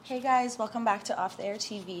Hey guys, welcome back to Off the Air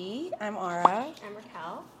TV. I'm Aura. I'm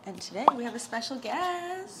Raquel. And today we have a special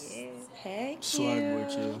guest. Yeah. Hey, Q. SWAGBOY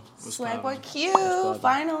Q. SWAGBOy Q.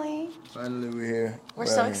 Finally. Finally, we're here. We're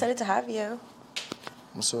so excited to have you.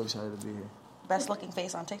 I'm so excited to be here. Best looking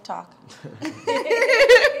face on TikTok.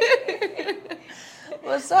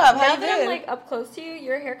 What's up? How Now you that I'm doing? up close to you,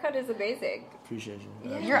 your haircut is amazing. Appreciate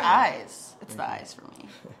you. Yeah. Your eyes. It's the eyes for me.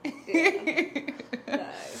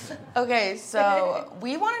 Nice. Okay, so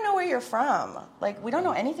we want to know where you're from. Like, we don't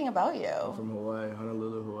know anything about you. I'm from Hawaii,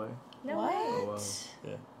 Honolulu, Hawaii. No What? way. Oh, wow.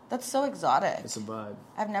 Yeah. That's so exotic. It's a vibe.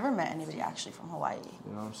 I've never met anybody actually from Hawaii.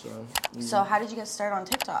 You know what I'm saying? So how did you get started on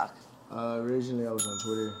TikTok? Originally, I was on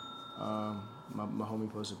Twitter. My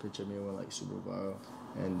homie posted a picture of me and went like super viral.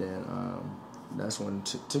 And then that's when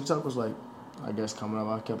TikTok was like, I guess, coming up.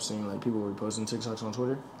 I kept seeing like people were posting TikToks on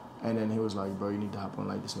Twitter. And then he was like, bro, you need to hop on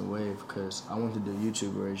like this new wave because I wanted to do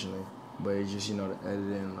YouTube originally. But it's just, the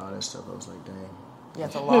editing and all that stuff. I was like, dang. Yeah,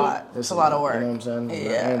 it's a lot. It's a lot of work. You know what I'm saying?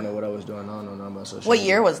 Yeah. I didn't know what I was doing. I don't know nothing about social What media.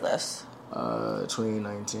 year was this?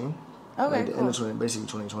 2019. Okay, like, cool. basically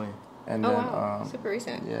 2020. And Oh, then, wow. Super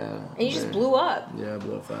recent. Yeah. And you just blew up. Yeah, I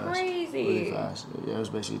blew up fast. Crazy. Really fast. Yeah, it was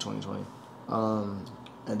basically 2020.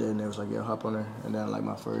 And then it was like, yeah, hop on there. And then like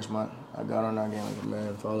my first month, I got on there, I gained like 1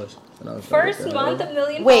 million followers. And I was First like, month, 1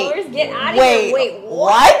 million Wait. followers? Get out of here. Wait,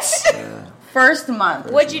 what? Yeah. First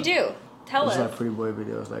month. What'd you do? Tell It was us. like pretty boy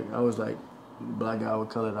videos. Like I was like black guy with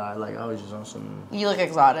colored eye. Like I was just on some. You look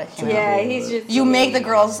exotic. You know? Yeah, he's just... You make the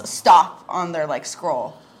girls stop on their like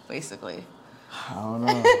scroll, basically. I don't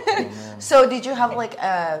know. Oh, So did you have like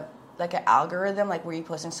an algorithm? Like were you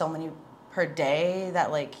posting so many per day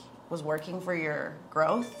that like was working for your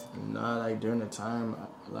growth? Nah, like during the time,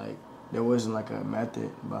 like there wasn't like a method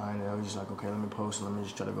behind it. I was just like, okay, let me post and let me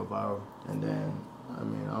just try to go viral. And then, I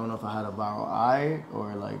mean, I don't know if I had a viral eye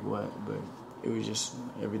or like what, but it was just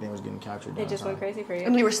everything was getting captured. It just downtown. went crazy for you.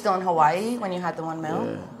 And you were still in Hawaii when you had the 1 mil?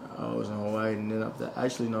 Yeah, I was in Hawaii, and then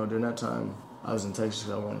actually no, during that time I was in Texas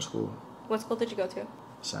because I went to school, What school did you go to?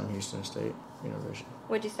 Sam Houston State University.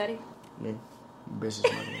 What'd you study? Me, business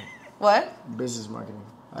marketing. What? Business marketing.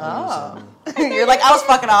 Oh. You're like, I was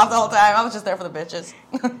fucking off the whole time. I was just there for the bitches.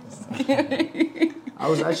 I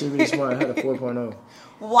was actually really smart. I had a 4.0.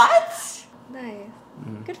 What? Nice.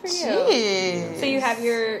 Good for you. Jeez. So you have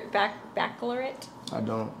your baccalaureate? I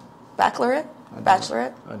don't. Baccalaureate? I don't.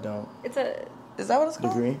 Bachelorette? I don't. It's a... Is that what it's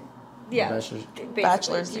called? Degree? Yeah. Bachelor's. Basically,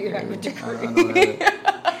 Bachelor's you have a degree. degree. I don't have it.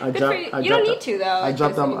 I Good for you. You don't need to, though. I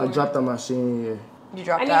dropped because on. I anymore. dropped on my senior year. You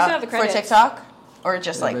dropped I mean, you still out have the for credits. TikTok? Or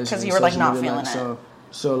just Yeah, like, because basically, you were like social not media, feeling like, it?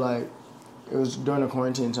 So like, it was during the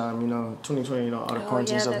quarantine time. 2020. All the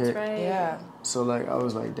quarantine stuff that's hit. right. Yeah. So like, I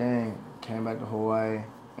was like, dang. Came back to Hawaii,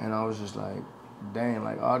 and I was just like, dang.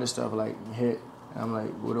 Like all this stuff like hit. And I'm like,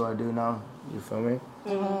 what do I do now? You feel me?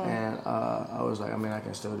 Mm-hmm. And I was like, I mean, I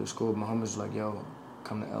can still do school. My homie was like, yo,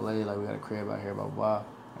 come to LA. Like we got a crib out here, blah blah.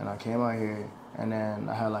 And I came out here, and then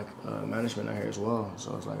I had like management out here as well.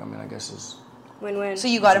 So it's like, I mean, I guess it's. Win-win. So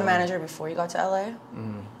you got a manager before you got to LA?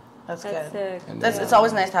 Mm-hmm. That's That's good. sick. And That's, then, it's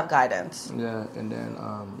always nice to have guidance. Yeah, and then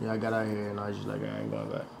I got out here, and I was just like, I ain't going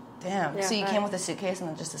back. Damn. Yeah, So you right. came with a suitcase and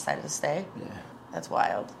then just decided to stay? Yeah. That's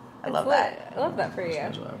wild. I That's love lit. that. I love that for you.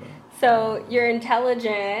 That's what happened. So you're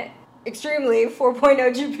intelligent, extremely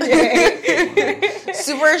 4.0 GPA.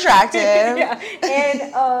 Super attractive. Yeah,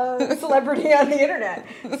 and celebrity on the internet.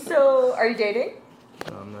 So are you dating?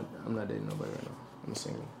 No, I'm not dating nobody right now. I'm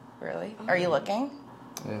single. Really? Are you looking?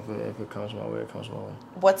 If it comes my way, it comes my way.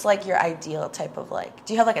 What's like your ideal type of like?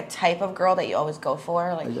 Do you have like a type of girl that you always go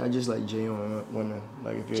for? Like, I just like genuine women.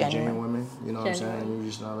 Like if you're Genuine. a genuine woman, you know what I'm Genuine. saying. You're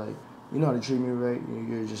just not like you know how to treat me right.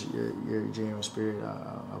 You're a genuine spirit.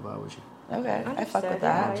 I vibe with you. okay, I fuck Understood. with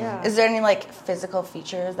that. Yeah. Is there any like physical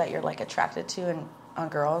features that you're like attracted to on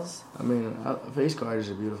girls? I mean, face card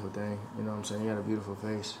is a beautiful thing. You know what I'm saying. You got a beautiful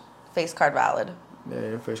face. Face card valid. Yeah,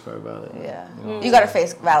 your face card valid. Yeah. You know? You got a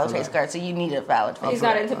valid I feel face card, so you need a valid face He's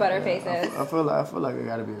card. got into butter Yeah, faces. I feel like I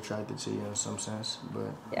gotta be attracted to you in some sense,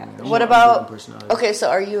 but Yeah. I mean, What I'm a about? different personality. Okay,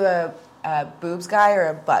 so are you a boobs guy or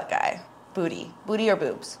a butt guy? Booty or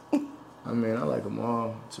boobs? I mean, I like them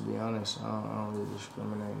all. To be honest, I don't really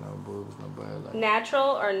discriminate. No boobs, no butt. Like, Natural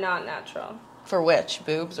or not natural? For which?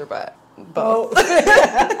 Boobs or butt? Both.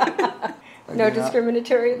 No again,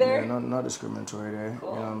 discriminatory there? Yeah, no discriminatory there. Cool.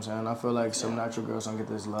 You know what I'm saying? I feel like some natural girls don't get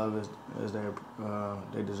this love as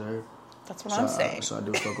they deserve. That's what I'm saying. So I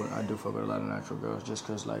do fuck with a lot of natural girls just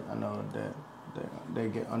because like I know that they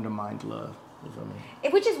get undermined love. You feel me?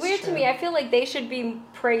 Which is weird to me. I feel like they should be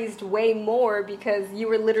praised way more because you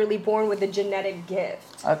were literally born with a genetic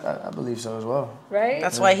gift. I believe so as well. Right?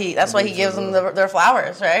 That's why he gives them their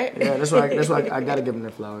flowers, right? Yeah, that's why I gotta give them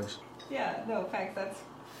their flowers. Yeah, no, facts. That's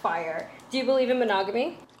fire. Do you believe in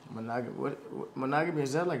monogamy? Monogamy,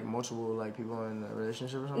 is that like multiple like people in a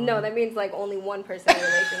relationship or something? No, that means like only one person in a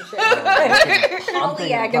relationship.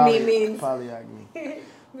 Polyagamy means polyagamy.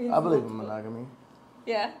 I believe in monogamy.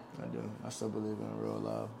 Yeah. I do. I still believe in real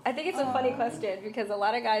love. I think it's a funny question because a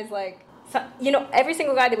lot of guys every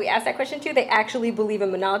single guy that we ask that question to, they actually believe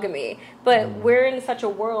in monogamy. But we're in such a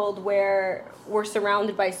world where we're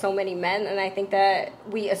surrounded by so many men, and I think that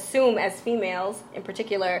we assume as females in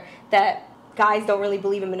particular that guys don't really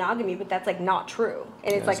believe in monogamy, but that's like not true.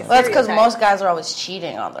 And it's like a that's because stereotype. most guys are always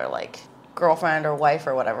cheating on their like girlfriend or wife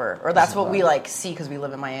or whatever, or that's what we like see because we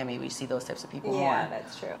live in Miami. We see those types of people more. Yeah,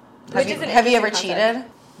 that's true. Have you ever cheated?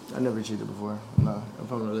 I never cheated before. No,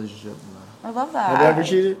 if I'm in a relationship, no. I love that. Have you ever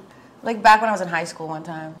cheated? Like back when I was in high school one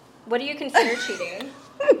time. What do you consider cheating?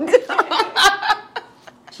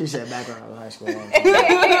 She said back when I was in high school.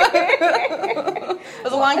 It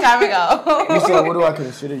was a long time ago. You said, what do I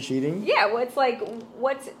consider cheating? Yeah,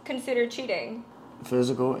 what's considered cheating?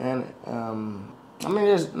 Physical and I mean,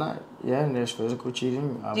 there's physical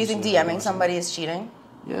cheating. Do you think DMing somebody is cheating?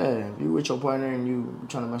 Yeah, if you with your partner and you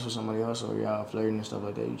trying to mess with somebody else or you're out flirting and stuff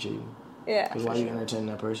like that, you cheating. Yeah. Because why you entertain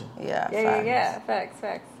that person? Yeah. Yeah.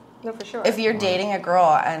 Facts. No, for sure. If you're dating a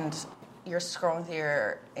girl and you're scrolling through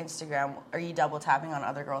your Instagram, are you double tapping on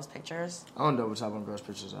other girls' pictures? I don't double tap on girls'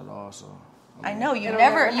 pictures at all, so. I know you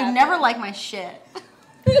never like my shit.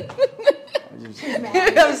 I'm so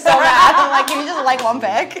mad. I'm like, can you just like one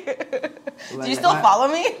pic? Do you still follow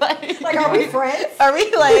me? Like, are we friends? Are we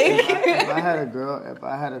like? If I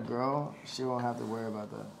had a girl, she won't have to worry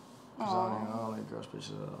about that. I don't like girls'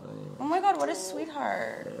 pictures at all. Anyway. Oh my god, what a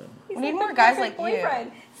sweetheart. Yeah. We need more guys like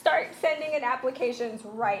boyfriend. you. Start sending in applications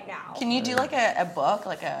right now. Can you do like a book,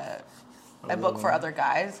 like a book for other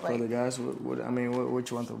guys? For other guys, what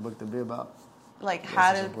you want the book to be about? Like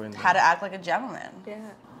how to act like a gentleman.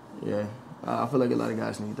 Yeah. I feel like a lot of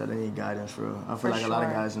guys need that. They need guidance for real. I feel like a lot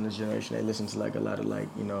of guys in this generation, they listen to like a lot of like,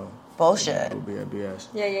 bullshit. BS.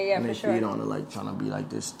 Yeah, and for they sure. feed on to like trying to be like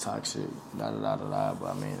this toxic, But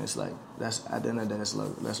I mean, it's like, that's, at the end of the day, that's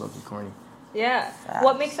low-key corny. Yeah. Facts.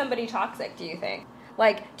 What makes somebody toxic, do you think?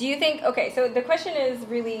 Like, do you think, okay, so the question is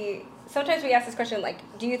really, sometimes we ask this question, like,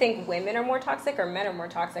 do you think women are more toxic or men are more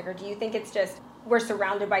toxic? Or do you think it's just we're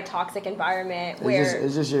surrounded by toxic environment where...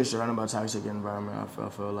 It's just you're surrounded by toxic environment. I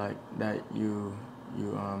feel like that you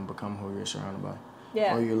become who you're surrounded by.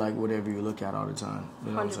 Yeah. Or you like whatever you look at all the time.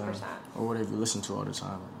 You know 100%. what I'm saying? Or whatever you listen to all the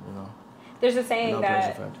time, There's a saying plays a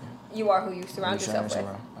that factor. you are who you surround yourself with.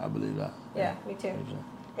 I believe that. Yeah, me too. 100%.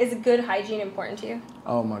 Is good hygiene important to you?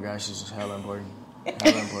 Oh my gosh, this is hella important.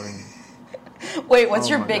 Hella important. Wait, what's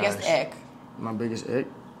your my biggest gosh. ick? My biggest ick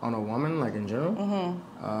on a woman, like in general?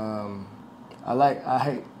 Mm-hmm. I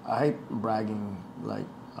hate bragging. Like,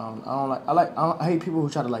 I hate people who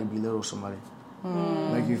try to like belittle somebody.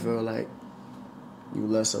 Make you feel like you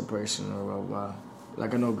lesser person or blah, blah.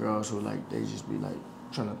 Like I know girls who like, they just be like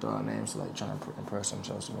trying to throw out names, like trying to impress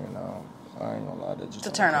themselves to me. No, I ain't gonna lie, that just To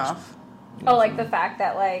don't turn impress off. me. Oh, like the fact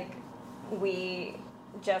that, like, we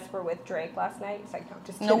just were with Drake last night? It's like, no,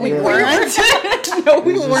 just No, kidding. we Yeah. weren't. No,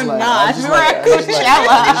 we It's just were like- not. I just We were at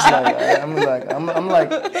Coachella. I'm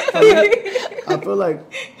like, for me, I feel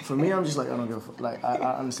like, for me, I'm just like, I don't give a fuck. Like, I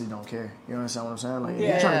honestly don't care. You understand what I'm saying? Like, if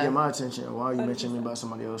you're trying to get my attention, why are you mentioning me about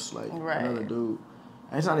somebody else, like, another dude?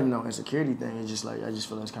 And it's not even no insecurity thing. It's just like, I just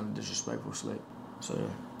feel like it's kind of disrespectful. So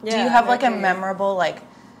yeah. Do you have like a memorable, like,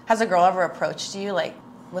 has a girl ever approached you, like,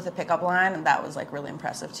 with a pickup line and that was, like, really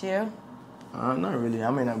impressive to you? Not really.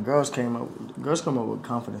 I mean, girls come up with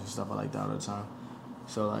confidence and stuff like that all the time.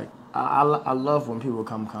 So like, I love when people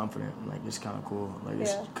come confident. Like, it's kind of cool. Like,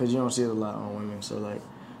 it's because you don't see it a lot on women. So like,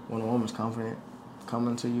 when a woman's confident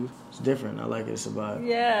coming to you, it's different. I like it. It's a vibe.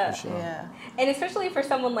 Yeah. For sure. Yeah. And especially for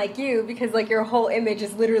someone like you, because like your whole image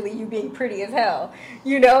is literally you being pretty as hell,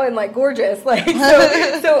 and like gorgeous. Like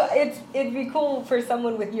so it'd be cool for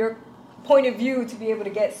someone with your point of view to be able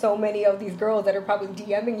to get so many of these girls that are probably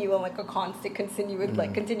DMing you on like a constant,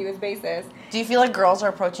 continuous basis. Do you feel like girls are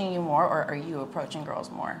approaching you more, or are you approaching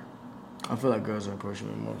girls more? I feel like girls are approaching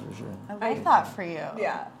me more for sure. I like that for you.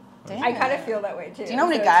 Yeah. Damn. I kind of feel that way too. Do you know how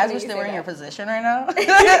many So guys it's wish funny they were in you your say position right now?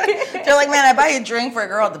 They're like, man, I buy you a drink for a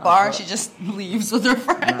girl at the bar and she just leaves with her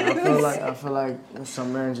friends. I feel like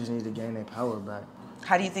some men just need to gain their power back.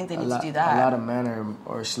 How do you think they need to do that? A lot of men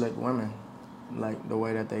are slick women, like the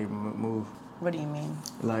way that they move. What do you mean?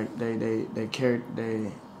 Like they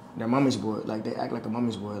their mommy's boy. Like, they act like a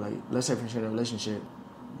mommy's boy. Like, let's say if you're in a relationship,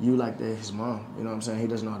 you like his mom. You know what I'm saying? He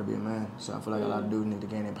doesn't know how to be a man. So I feel like a lot of dudes need to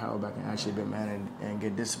gain their power back and actually be a man and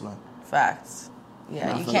get disciplined. Facts.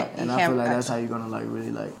 Yeah, you can't. And I feel like that's how you're gonna like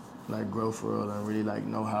really like grow for real and really like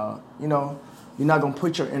know how, you know, you're not gonna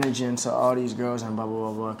put your energy into all these girls and blah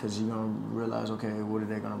blah blah blah because you're gonna realize, okay, what are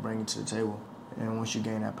they gonna bring you to the table? And once you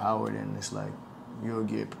gain that power, then it's like you'll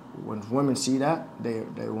get, when women see that, they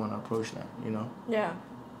want to approach that, you know. Yeah.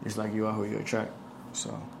 It's like you are who you attract.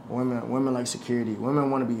 So women like security.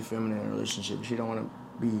 Women want to be feminine in a relationship. She don't want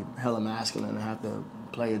to be hella masculine and have to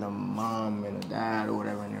play the mom and the dad or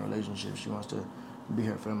whatever in your relationship. She wants to be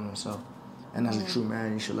her feminine self. And as a true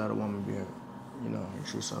man, you should let a woman be her, you know, her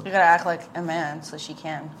true self. You gotta act like a man so she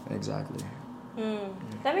can. Exactly.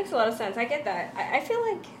 That makes a lot of sense. I get that. I feel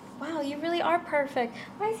like, wow, you really are perfect.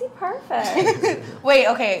 Why is he perfect? Wait,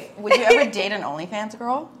 okay. Would you ever date an OnlyFans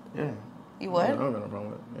girl? Yeah. You would? I don't got no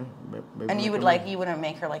problem with it. Yeah. Baby, and you would like, you wouldn't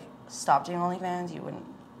make her like stop doing OnlyFans? You wouldn't?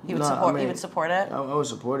 You would support? I mean, you would support it? I would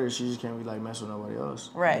support it. She just can't be like messing with nobody else.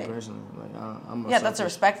 Right. Personally, like I'm. Yeah, that's a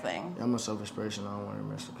respect thing. I'm a selfish person. I don't want to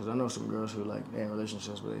mess with, because I know some girls who like they're in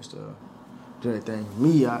relationships but they still do their thing.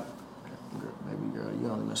 Me, baby girl, you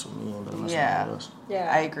only mess with me, but I'm messing with nobody else.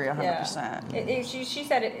 Yeah, I agree 100%. Yeah. She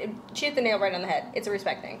said it. She hit the nail right on the head. It's a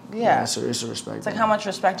respect thing. Yeah, it's a respect. It's like how much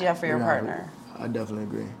respect do you have for your partner? I definitely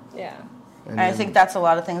agree. Yeah. And I think that's a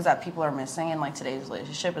lot of things that people are missing in like today's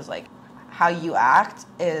relationship is like how you act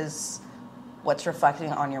is what's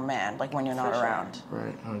reflecting on your man, like when you're not around.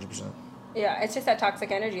 Right, 100%. Yeah, it's just that toxic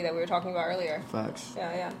energy that we were talking about earlier. Facts.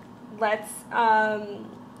 Yeah. Let's.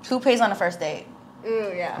 Who pays on a first date?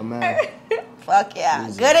 Ooh, yeah. A man. Fuck yeah.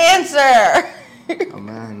 Easy. Good answer. Oh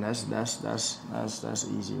man, that's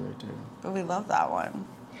easy right there. But we love that one.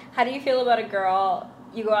 How do you feel about a girl?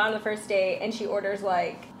 You go out on the first date and she orders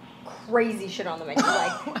like crazy shit on the menu,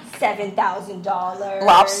 like $7,000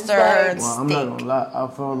 lobster and well, steak. I'm not gonna lie. I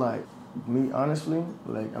feel like me, honestly,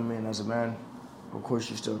 like I mean, as a man, of course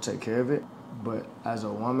you still take care of it, but as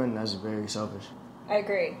a woman, that's very selfish. I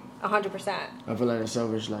agree, 100%. I feel like it's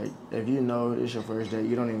selfish. Like if you know it's your first date,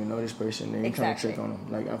 you don't even know this person, and you're trying to trick on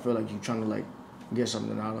them. Like I feel like you're trying to like get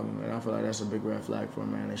something out of them, and I feel like that's a big red flag for a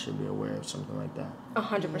man. They should be aware of something like that.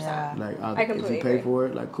 100%. Yeah. Like I completely if you pay agree. for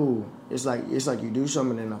it, like cool. It's like you do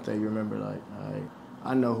something, and after you remember, like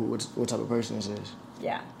I know what type of person this is.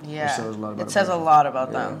 Yeah. Yeah. It says a lot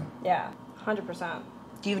about, them. Yeah, 100%.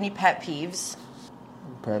 Do you have any pet peeves?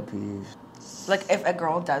 Pet peeves. Like if a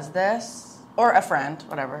girl does this, or a friend,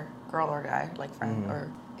 whatever, girl or guy, like friend,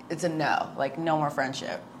 or it's a no, like no more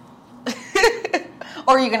friendship.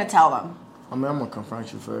 Or are you gonna tell them? I mean, I'm gonna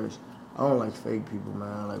confront you first. I don't like fake people,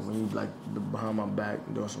 man. Like when you like behind my back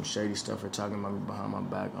doing some shady stuff or talking about me behind my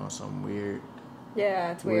back on some weird,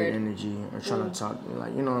 it's weird energy or trying to talk,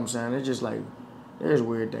 like you know what I'm saying. It's just like there's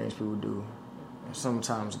weird things people do. And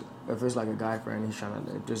sometimes if it's like a guy friend, he's trying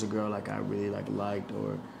to. If there's a girl like I really liked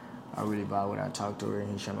or I really vibe when I talk to her,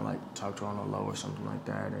 and he's trying to like talk to her on the low or something like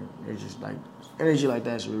that, and it's just like energy like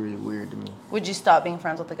that's really weird to me. Would you stop being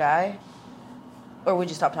friends with the guy, or would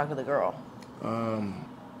you stop talking to the girl?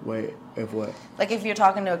 Wait, if what? Like if you're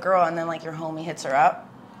talking to a girl and then like your homie hits her up,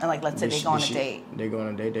 and like let's say they go on a date. They go on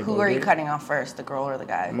a date. Who are you cutting off first, the girl or the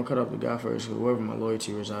guy? I'm gonna cut off the guy first, whoever my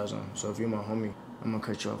loyalty resides on. So if you're my homie, I'm gonna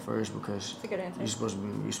cut you off first because that's a good answer. You're supposed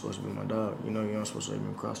to be my dog. You know, you're not supposed to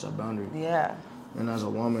even cross that boundary. Yeah. And as a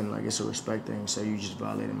woman, like it's a respect thing. So you just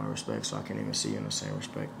violated my respect, so I can't even see you in the same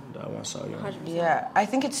respect that I once saw you. 100%. Yeah, I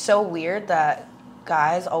think it's so weird that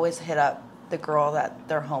guys always hit up the girl that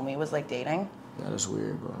their homie was like dating. That is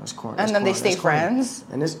weird, bro. That's corny. And then they stay friends.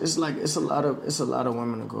 And it's like it's a lot of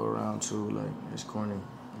women to go around too. Like it's corny.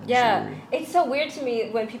 It's so weird to me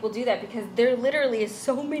when people do that because there literally is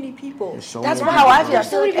so many people. That's how I feel.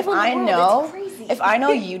 So like if I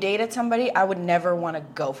know you dated somebody, I would never want to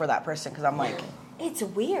go for that person because I'm like, it's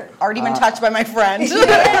weird. Already been touched by my friends. It's weird.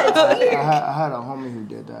 I had a homie who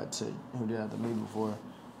did that to me before.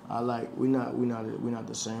 We're not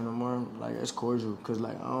the same no more. Like it's cordial because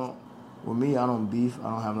like with me I don't beef. I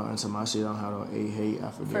don't have no intimacy. I don't have no hate.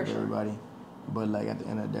 I forgive everybody. But like at the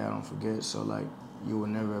end of the day I don't forget. So like. You will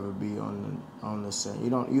never ever be on the same.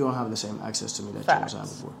 You don't have the same access to me that you was had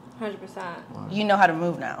before. 100%. You know how to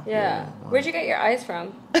move now. Yeah. Where'd you get your eyes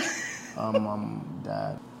from?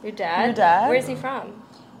 Dad. Your dad? Your dad? Where's he from?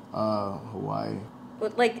 Hawaii.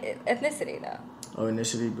 But like ethnicity though. Oh,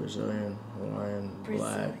 ethnicity Brazilian, Hawaiian,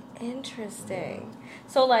 Black. Interesting.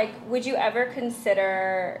 So like, would you ever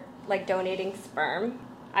consider like donating sperm?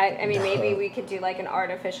 I mean, maybe we could do like an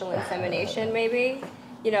artificial insemination, maybe.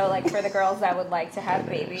 You know, like for the girls that would like to have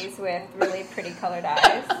babies with really pretty colored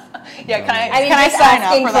eyes. Yeah, can I mean, I just sign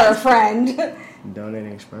asking up for for a that? friend.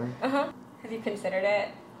 Donating sperm? Have you considered it?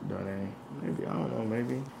 Donating? Maybe. I don't know.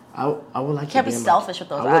 Maybe. I would like You can't to be in selfish with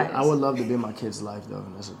those I eyes. would love to be in my kid's life though.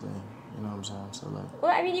 That's the thing. You know what I'm saying? So like.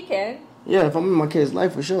 Well, I mean, you can. Yeah, if I'm in my kid's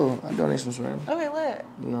life for sure, I donate some sperm. Okay, lit.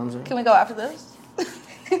 You know what I'm saying? Can we go after this?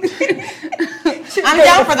 I'm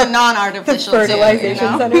down for the non-artificial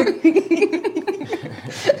Fertilization center. center.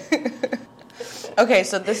 Okay,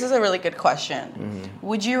 so this is a really good question.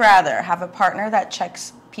 Would you rather have a partner that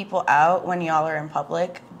checks people out when y'all are in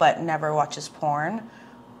public but never watches porn,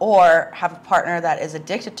 or have a partner that is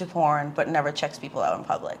addicted to porn but never checks people out in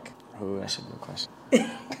public? Oh, that's a good question.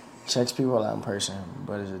 Checks people out in person,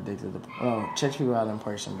 but is addicted to. Oh, checks people out in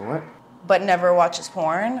person, but what? But never watches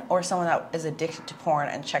porn, or someone that is addicted to porn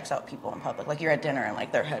and checks out people in public? Like you're at dinner and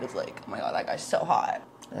like their head is like, oh my god, that guy's so hot.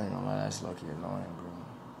 I ain't gonna lie, that's low-key annoying,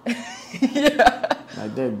 bro. Yeah.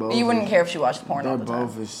 Like they both. You wouldn't care if she watched porn all They the time.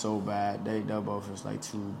 both is so bad. They both is like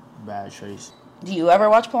two bad traits. Do you ever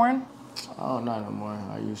watch porn? Oh, not no more.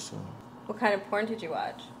 I used to. What kind of porn did you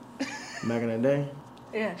watch? Back in the day.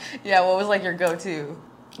 Yeah. Yeah, what was like your go-to?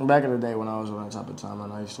 Back in the day when I was on that type of time,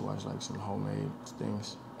 and I used to watch like some homemade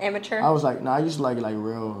things. Amateur? I was like, I used to like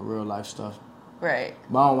real life stuff. Right.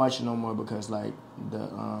 But I don't watch it no more because like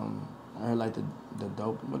I heard like the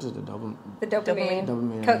dope. What is the dope? The dopamine.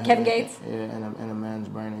 Dopamine. Kevin Gates? Yeah, and a man's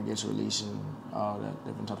brain it gets released and all that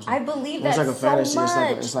different type of stuff. I believe And it's that like a so fantasy.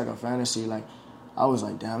 much. It's like a fantasy. Like I was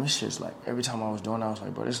like, damn, this shit's like every time I was doing it, I was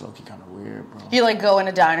like, bro, this low-key kind of weird, bro. You like go in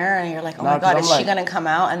a diner and you're like, oh my god, is she gonna come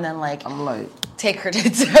out and then like I'm like take her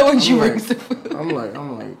tits out when she brings the food? I'm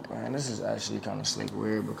like, man, this is actually kind of slick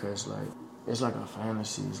weird because like it's like a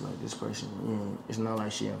fantasy. It's like this person, it's not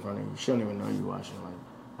like she in front of you. She don't even know you watching. Like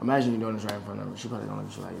imagine you doing this right in front of her. She probably don't look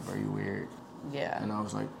at you like, bro, you weird. Yeah. And I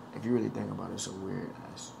was like, if you really think about it, it's a weird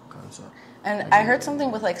ass concept. And Like, I heard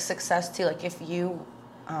something with like success too. Like if you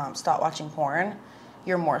stop watching porn,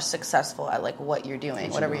 you're more successful at like what you're doing,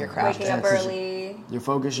 whatever your craft Waking up is. early. Your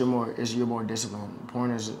focus, you're more disciplined.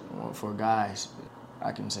 Porn is for guys.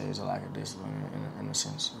 I can say it's a lack of discipline in a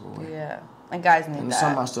sense. Of a way. Yeah. And guys need And that. it's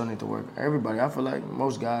something I still need to work. Everybody, I feel like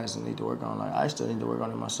most guys need to work on. Like I still need to work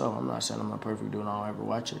on it myself. I'm not saying I'm not perfect doing all I ever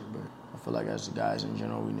watch it, but I feel like as guys in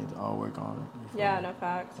general, we need to all work on it. Yeah, no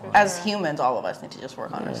facts. for As sure. humans, all of us need to just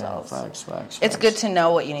work on Yeah, ourselves. facts. It's good to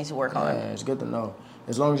know what you need to work on. Yeah, it's good to know.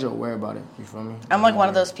 As long as you're aware about it, you feel me? I'm like one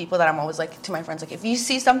of those people that I'm always like to my friends, like if you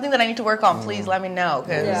see something that I need to work on, please let me know.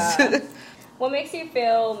 Cause Yeah. What makes you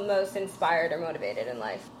feel most inspired or motivated in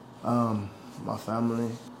life? My family,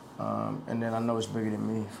 and then I know it's bigger than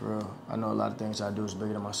me, for real. I know a lot of things I do is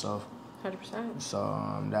bigger than myself. 100%.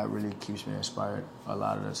 So that really keeps me inspired a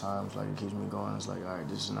lot of the times. Like, it keeps me going. It's like, all right,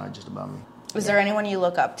 this is not just about me. Is there anyone you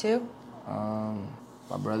look up to?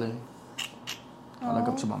 My brother. I look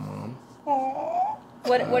up to my mom.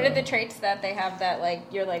 What are the traits that they have that like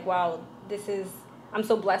you're like, wow, I'm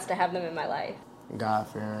so blessed to have them in my life?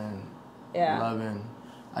 God-fearing, Yeah. loving.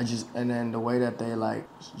 And then the way that they like,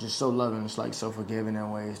 just so loving, it's like so forgiving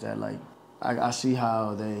in ways that like, I see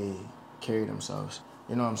how they carry themselves.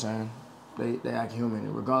 You know what I'm saying? They act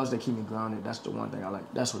human. Regardless, they keep me grounded. That's the one thing I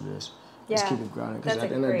like. That's what it is. Just Yeah. keep it grounded. Because That's at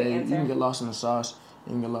the a end of the great day, answer. you can get lost in the sauce.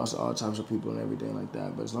 You can get lost in all types of people and everything like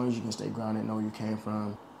that. But as long as you can stay grounded, know where you came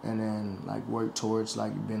from, and then like work towards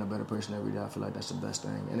like being a better person every day, I feel like that's the best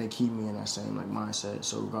thing. And they keep me in that same like mindset.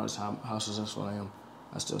 So regardless how successful I am,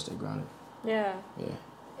 I still stay grounded. Yeah.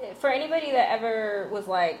 Yeah. For anybody that ever was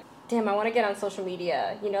like, damn, I want to get on social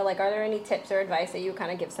media, like, are there any tips or advice that you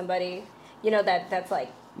kind of give somebody, that's like,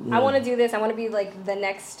 I want to do this, I want to be like the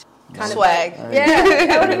next kind Swag. of like, yeah,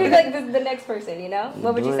 I want to be like the next person,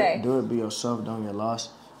 What would you say? Do it, be yourself, don't get lost,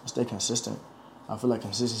 and stay consistent. I feel like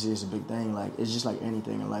consistency is a big thing. Like, it's just like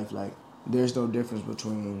anything in life. Like, there's no difference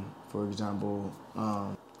between, for example,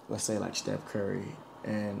 let's say like Steph Curry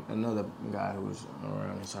and another guy who's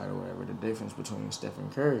around his height or whatever. The difference between Stephen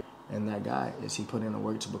Curry and that guy is he put in the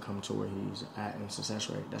work to become to where he's at in success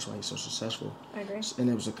rate. That's why he's so successful. I agree. And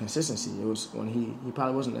it was a consistency. It was when he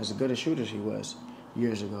probably wasn't as good a shooter as he was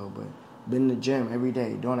years ago, but been in the gym every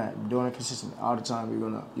day, doing it consistent all the time,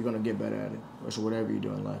 you're gonna get better at it. Or so whatever you do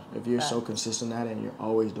in life. If you're so consistent at it and you're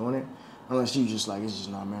always doing it, unless you just like it's just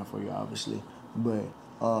not meant for you, obviously. But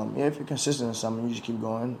if you're consistent in something, you just keep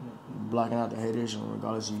going, blocking out the haters, and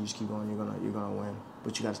regardless, you just keep going, you're gonna win.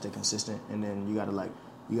 But you gotta stay consistent, and then you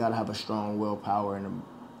gotta have a strong willpower and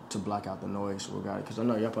to block out the noise. Because I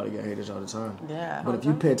know y'all probably get haters all the time. Yeah. But if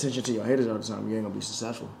you pay attention to your haters all the time, you ain't gonna be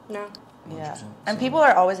successful. No. Yeah. 100%. And people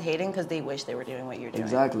are always hating because they wish they were doing what you're doing.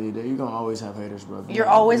 Exactly. You're gonna always have haters, bro. You're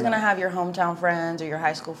always gonna have your hometown friends or your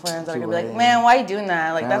high school friends that are gonna be like, man, why are you doing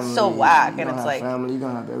that? Like, that's so whack. And it's like, family. You're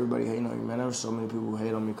gonna have everybody hating on you, man. There's so many people who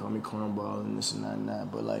hate on me, call me cornball and this and that and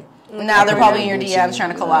that. But like, now they're probably in your DMs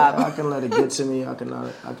trying to collab. I can let it get to me. I can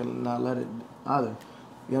not let it either.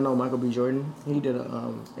 You know Michael B. Jordan? He did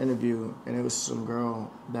an interview, and it was some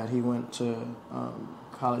girl that he went to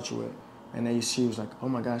college with. And then she was like, oh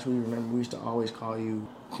my gosh, we used to always call you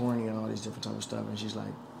corny and all these different type of stuff. And he's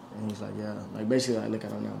like, yeah. Like, basically, like, look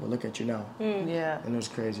at her now, but look at you now. Yeah. And it was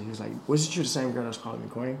crazy. He was like, wasn't you the same girl that was calling me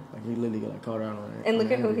corny? Like, he literally got called out on it. And look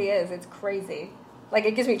at who he is. It's crazy. Like,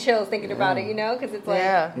 it gives me chills thinking about it, you know? Because it's like...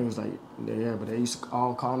 Yeah. He was like, yeah, but they used to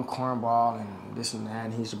all call him cornball and this and that.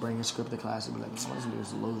 And he used to bring his script to class and be like, this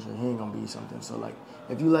dude's a loser. He ain't going to be something. So, like,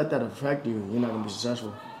 if you let that affect you, you're not going to be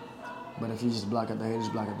successful. But if you just block out the haters,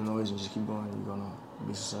 block out the noise, and just keep going, you're going to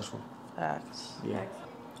be successful. Facts. Yeah.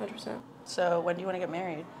 100%. So, when do you want to get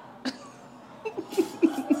married?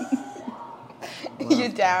 You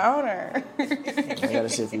down, or? I got to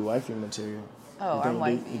see if you wifey material. Oh, I'm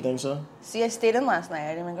wifey. You think so? See, I stayed in last night. I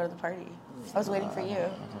didn't even go to the party. I was waiting for you.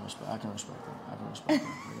 I can respect that.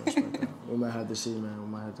 We might have to see, man. We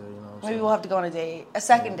might have to, Maybe we'll have to go on a date. A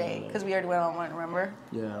second date, because we already went on one, remember?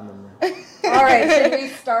 Yeah, I remember. All right, should we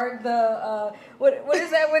start the, what is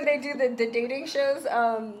that when they do the dating shows?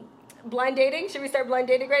 Blind dating? Should we start blind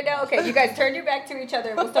dating right now? Okay, you guys turn your back to each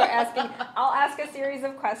other. We'll start asking. I'll ask a series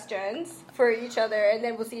of questions for each other, and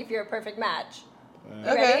then we'll see if you're a perfect match.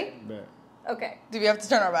 Okay. Bet. Okay. Do we have to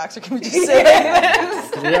turn our backs, or can we just say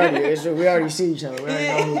this? we already see each other. We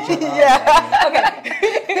already know who each other are. Yeah.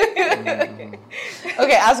 Okay.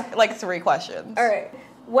 Okay, ask like 3 questions. All right.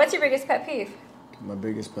 What's your biggest pet peeve? My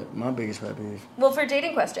biggest pet peeve. Well, for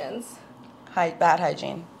dating questions. Bad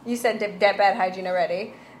hygiene. You said bad hygiene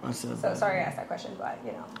already. I said So sorry I asked that question, but I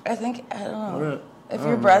don't know. What? If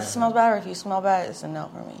your breath smells bad or if you smell bad, it's a no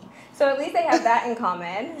for me. So at least they have that in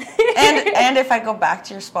common. and if I go back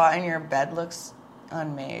to your spot and your bed looks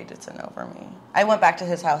unmade, it's a no for me. I went back to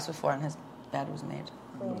his house before and his bed was made.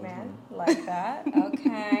 Cool, man. Like that.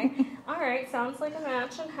 Okay. All right. Sounds like a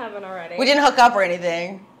match in heaven already. We didn't hook up or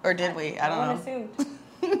anything. Or did we? I don't know.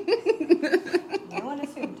 No one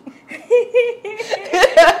assumed.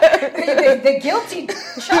 The guilty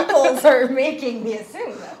chuckles are making me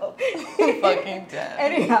assume, though. Fucking dead.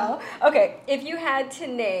 Anyhow, okay, if you had to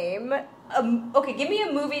name, give me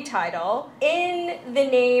a movie title in the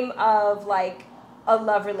name of, like, a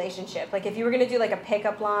love relationship. Like, if you were going to do, like, a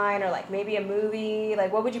pickup line or, like, maybe a movie,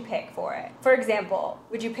 like, what would you pick for it? For example,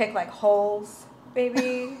 would you pick, like, Holes?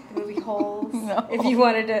 Maybe movie Holes. No. If you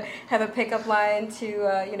wanted to have a pickup line to,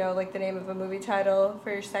 like the name of a movie title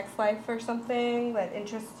for your sex life or something that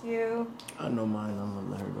interests you. I know mine. I'm gonna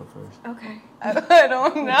let her go first. Okay. I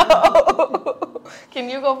don't know. Can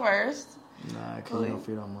you go first? Nah, I can't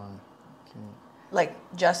feed on mine. Can't. Like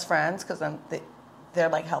just friends, because then they're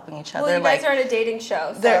like helping each other. Well, you guys like, are on a dating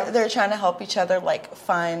show. So. They're trying to help each other like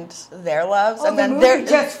find their loves, and then they're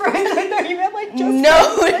just friends. I thought you meant like just friends.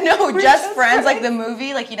 No, just friends. Like the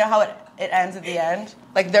movie, like you know how it ends at the end.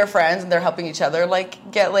 Like they're friends and they're helping each other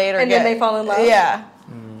like get laid or and then they fall in love. Yeah.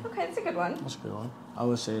 Okay, that's a good one. That's a good one. I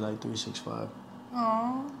would say like 365.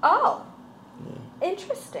 Aww. Oh. Yeah.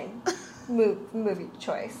 Interesting. Movie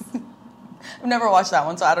choice. I've never watched that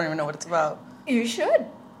one, so I don't even know what it's about. You should.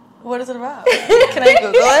 What is it about? Can I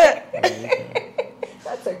Google it?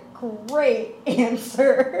 That's a great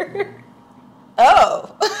answer.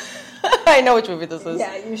 Oh. I know which movie this is.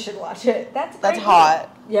 Yeah, you should watch it. That's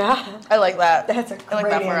hot. Yeah. I like that. That's a great I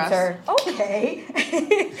like that for answer. Us. Okay.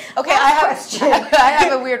 Okay, I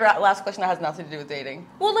have a weird last question that has nothing to do with dating.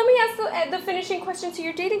 Well, let me ask the finishing question to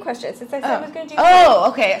your dating question, since I said I was going to do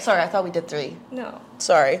okay. Sorry, I thought we did 3. No.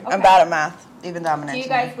 Sorry, Okay. I'm bad at math, even though I'm an Do you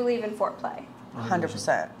engineer. guys believe in foreplay?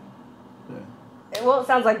 100%. Yeah. Well, it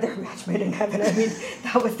sounds like they're a match made in heaven. I mean,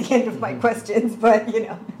 that was the end of my questions, but,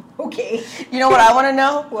 okay. You know what I want to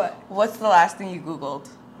know? What? What's the last thing you Googled?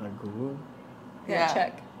 I Googled. Yeah,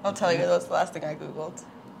 check. I'll tell you what's the last thing I Googled.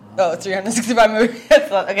 Oh, 365 movies.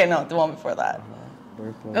 Okay, no, the one before that.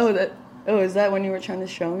 Is that when you were trying to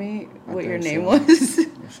show me what your name was?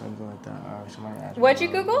 Or something like that. All right, somebody asked me What'd you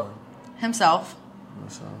Google? Himself.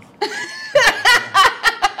 Myself.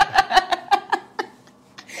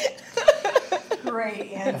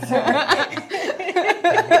 Great answer.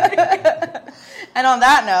 And on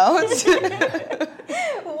that note,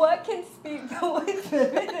 What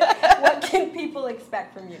can people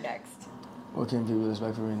expect from you next? What can people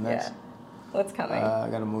expect from me next? Yeah. What's coming? I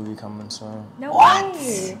got a movie coming soon. No What?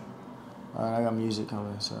 way. I got music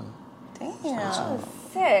coming, so. Damn. Oh,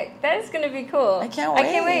 sick. That is going to be cool. I can't I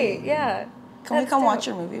can't wait. wait. Yeah. Can we That's come dope. watch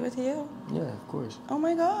your movie with you? Yeah, of course. Oh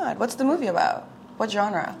my god. What's the movie about? What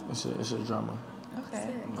genre? It's a drama.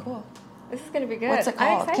 Okay, cool. This is going to be good. What's it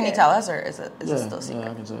I'm called? Can you excited. tell us, or is it Yeah, still secret?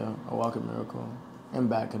 I can tell you. A Walk a Miracle and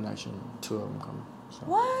Bad Connection. 2 of them coming. So.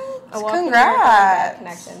 What? A Walk in the Miracle and Bad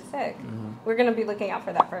Congrats. Connection. Sick. We're going to be looking out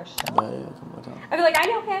for that first. Yeah, come look out. I'd be like, I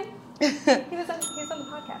know him. He was on the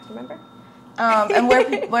podcast, remember? And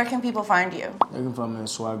where can people find you? You can find me at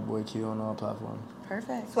SWAGBOY Q on all platforms.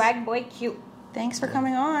 Perfect. SWAGBOY cute. Thanks for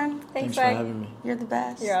coming on. Thanks, for Swag. having me. You're the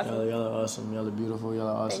best. You're awesome. Y'all are awesome. Y'all are beautiful. Y'all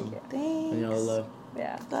are awesome. Thank Thanks. And y'all are love.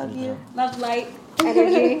 Yeah. Love you. Love, light,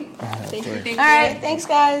 energy. Thank you. All Thank All you. right. Thanks,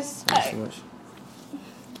 guys. Thanks so much.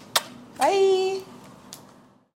 Bye.